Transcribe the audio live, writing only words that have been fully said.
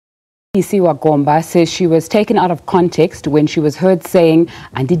Sindiswa Gomba says she was taken out of context when she was heard saying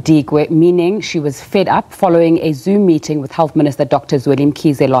Andidikwe, meaning she was fed up following a Zoom meeting with Health Minister Dr.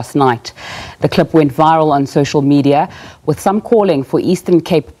 Mkhize last night. The clip went viral on social media, with some calling for Eastern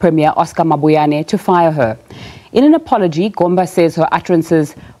Cape Premier Oscar Mabuyane to fire her. In an apology, Gomba says her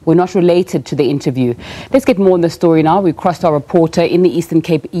utterances were not related to the interview. Let's get more on the story now. We crossed our reporter in the Eastern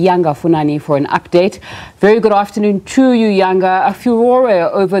Cape, Yanga Funani, for an update. Very good afternoon to you, Yanga. A furore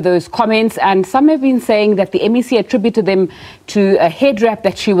over those comments, and some have been saying that the MEC attributed them to a head wrap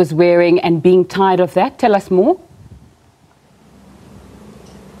that she was wearing and being tired of that. Tell us more.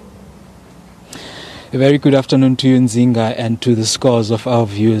 A very good afternoon to you, Nzinga, and to the scores of our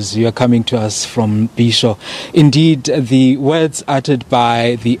viewers. You are coming to us from Bisho. Indeed, the words uttered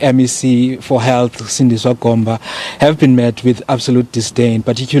by the MEC for Health, Sindiswa Gomba, have been met with absolute disdain,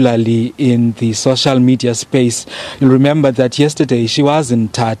 particularly in the social media space. You'll remember that yesterday she was in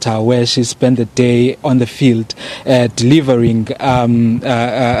Tata, where she spent the day on the field delivering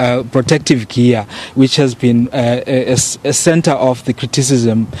protective gear, which has been a center of the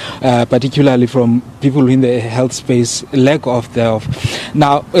criticism, particularly from people in the health space, lack of thereof.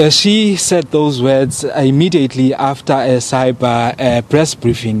 Now, she said those words immediately after a cyber press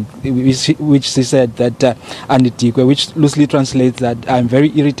briefing, which she said that Andidikwe, which loosely translates that I'm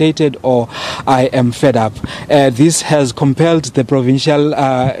very irritated or I am fed up. This has compelled the provincial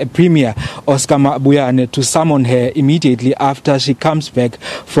premier, Oscar Mabuyane, to summon her immediately after she comes back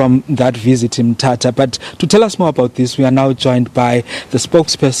from that visit in Tata. But to tell us more about this, we are now joined by the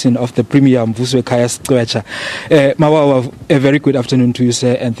spokesperson of the premier, Mvuswe Kaya. Mawawa, a very good afternoon to you,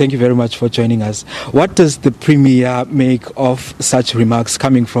 sir, and thank you very much for joining us. What does the Premier make of such remarks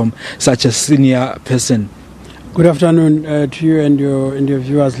coming from such a senior person? Good afternoon to you and your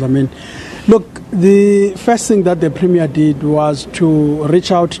viewers, Lamin. Look, the first thing that the Premier did was to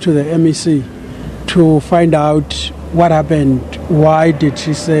reach out to the MEC to find out what happened. Why did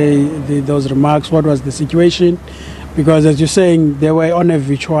she say those remarks? What was the situation? Because, as you're saying, they were on a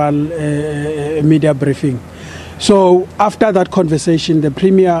virtual media briefing. So after that conversation, the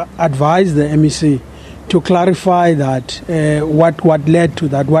Premier advised the MEC to clarify that what led to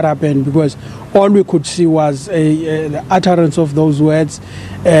that, what happened, because all we could see was the utterance of those words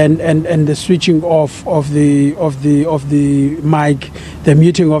and the switching off of the mic, the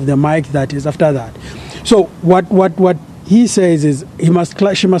muting of the mic. That is after that. So what he says is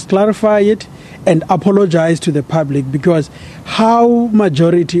she must clarify it and apologize to the public, because how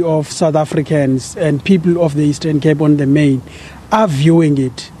majority of South Africans and people of the Eastern Cape on the main are viewing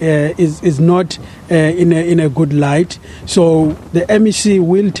it is not in a good light. So the MEC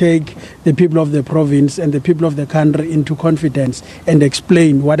will take the people of the province and the people of the country into confidence and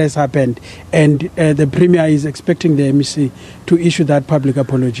explain what has happened. And the Premier is expecting the MEC to issue that public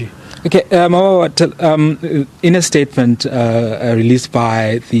apology. Okay, in a statement released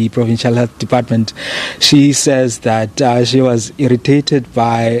by the Provincial Health Department, she says that she was irritated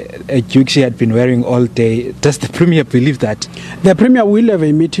by a wig she had been wearing all day. Does the Premier believe that? The Premier will have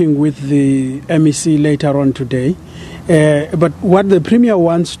a meeting with the MEC later on today. But what the Premier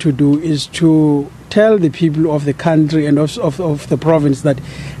wants to do is to tell the people of the country and of the province that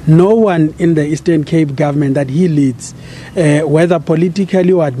no one in the Eastern Cape government that he leads, whether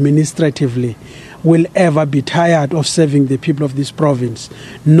politically or administratively, will ever be tired of serving the people of this province.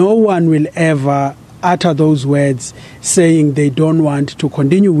 No one will ever utter those words saying they don't want to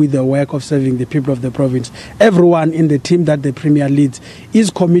continue with the work of serving the people of the province. Everyone in the team that the Premier leads is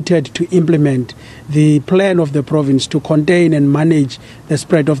committed to implement the plan of the province to contain and manage the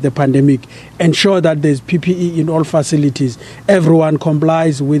spread of the pandemic, ensure that there's PPE in all facilities, everyone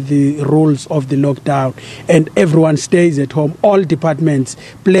complies with the rules of the lockdown, and everyone stays at home. All departments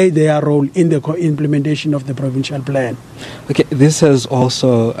play their role in the implementation of the provincial plan. Okay, this has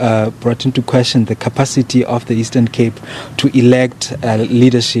also brought into question the capacity of the Eastern Cape to elect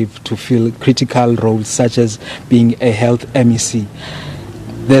leadership to fill critical roles such as being a health MEC.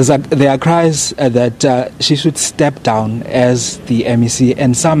 There are cries that she should step down as the MEC,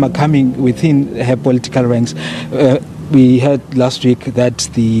 and some are coming within her political ranks. We heard last week that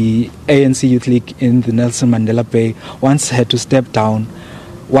the ANC Youth League in the Nelson Mandela Bay wants her to step down.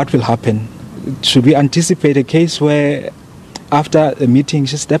 What will happen? Should we anticipate a case where after the meeting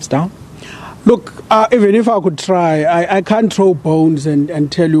she steps down? Look, even if I could try, I can't throw bones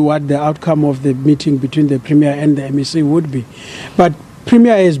and tell you what the outcome of the meeting between the Premier and the MEC would be. But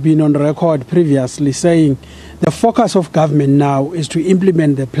Premier has been on record previously saying the focus of government now is to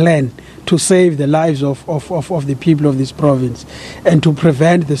implement the plan to save the lives of the people of this province and to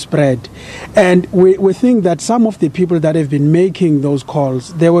prevent the spread. And we think that some of the people that have been making those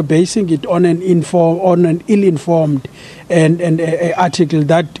calls, they were basing it on an ill-informed and article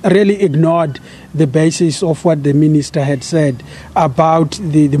that really ignored the basis of what the minister had said about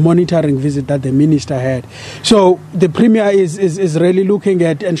the monitoring visit that the minister had. So the Premier is really looking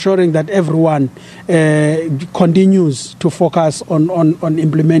at ensuring that everyone continues to focus on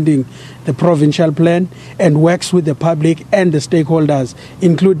implementing the provincial plan and works with the public and the stakeholders,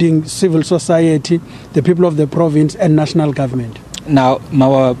 including civil society, the people of the province and national government. Now,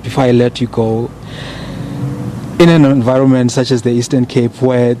 Mawa, before I let you go, in an environment such as the Eastern Cape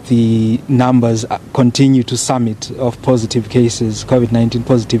where the numbers continue to summit of positive cases, COVID-19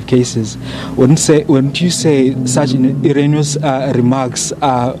 positive cases, wouldn't you say such erroneous remarks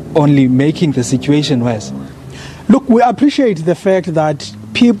are only making the situation worse? Look, we appreciate the fact that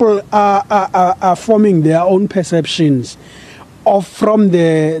people are forming their own perceptions from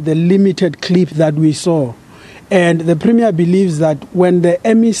the limited clip that we saw. And the Premier believes that when the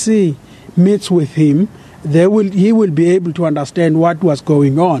MEC meets with him, he will be able to understand what was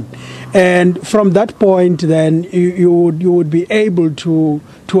going on. And from that point, then you would be able to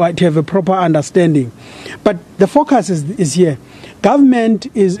have a proper understanding. But the focus is here. Government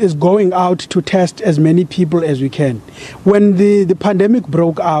is going out to test as many people as we can. When the pandemic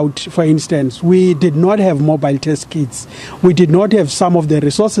broke out, for instance, we did not have mobile test kits. We did not have some of the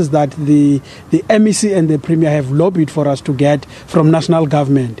resources that the MEC and the Premier have lobbied for us to get from national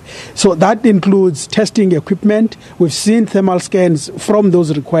government. So that includes testing equipment. We've seen thermal scans from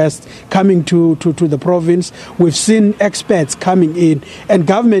those requests coming to the province. We've seen experts coming in, and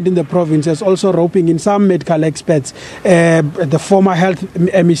government in the province is also roping in some medical experts, the former Health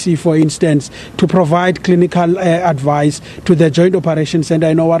MEC, for instance, to provide clinical advice to the Joint Operations Center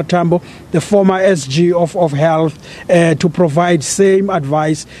in Owartambo, the former SG of Health to provide same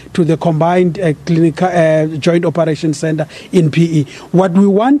advice to the combined clinical Joint Operations Center in PE. What we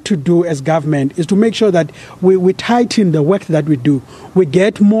want to do as government is to make sure that we tighten the work that we do. We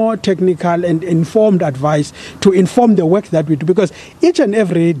get more technical and informed advice to inform the work that we do, because each and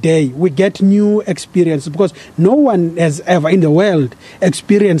every day we get new experience, because no one has ever in the world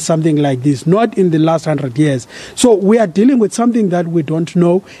experienced something like this, not in the last 100 years. So we are dealing with something that we don't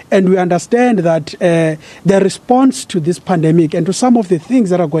know, and we understand that the response to this pandemic and to some of the things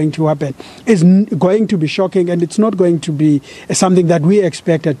that are going to happen is going to be shocking, and it's not going to be something that we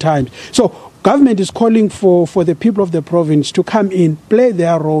expect at times. So government is calling for the people of the province to come in, play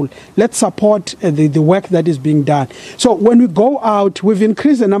their role. Let's support the work that is being done. So when we go out, we've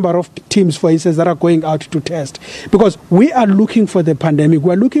increased the number of teams, for instance, that are going out to test, because we are looking for the pandemic.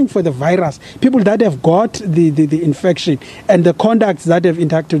 We're looking for the virus, people that have got the infection and the contacts that have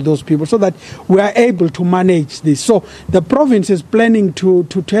interacted with those people, so that we are able to manage this. So the province is planning to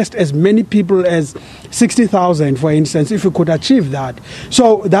test as many people as 60,000, for instance, if we could achieve that.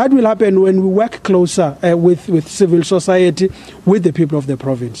 So that will happen when we work closer with civil society, with the people of the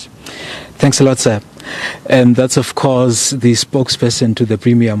province. Thanks a lot, sir. And that's, of course, the spokesperson to the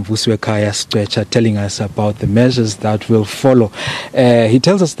Premier, Mvuswe Kaya Stretcher, telling us about the measures that will follow. He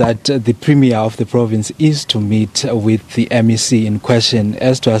tells us that the Premier of the province is to meet with the MEC in question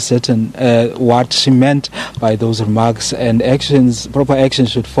as to ascertain what she meant by those remarks, and proper actions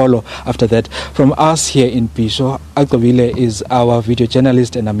should follow after that. From us here in Bisho, Agobile is our video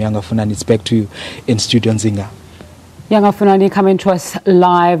journalist, and I'm Yanga Funani. It's back to you in Studio Nzinga. Yanga Funani coming to us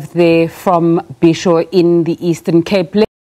live there from Bisho in the Eastern Cape.